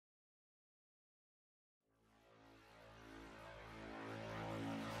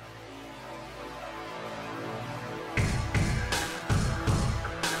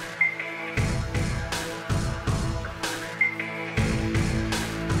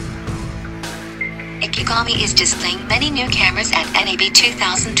Ikegami is displaying many new cameras at NAB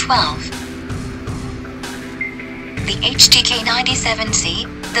 2012. The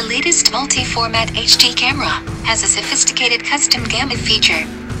HDK97C, the latest multi-format HD camera, has a sophisticated custom gamma feature.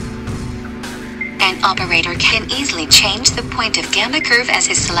 An operator can easily change the point of gamma curve as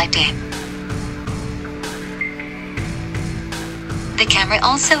is selected. The camera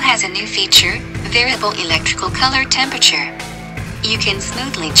also has a new feature, variable electrical color temperature. You can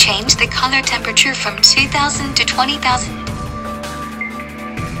smoothly change the color temperature from 2000 to 20,000.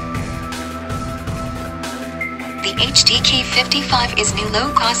 The HDK55 is new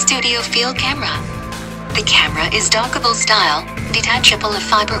low-cost studio field camera. The camera is dockable style, detachable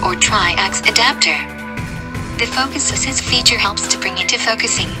fiber or tri-ax adapter. The focus assist feature helps to bring into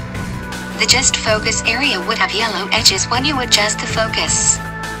focusing. The just focus area would have yellow edges when you adjust the focus.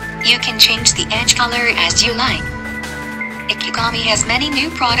 You can change the edge color as you like. Ikegami has many new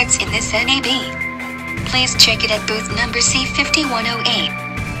products in this NAB. Please check it at booth number C5108.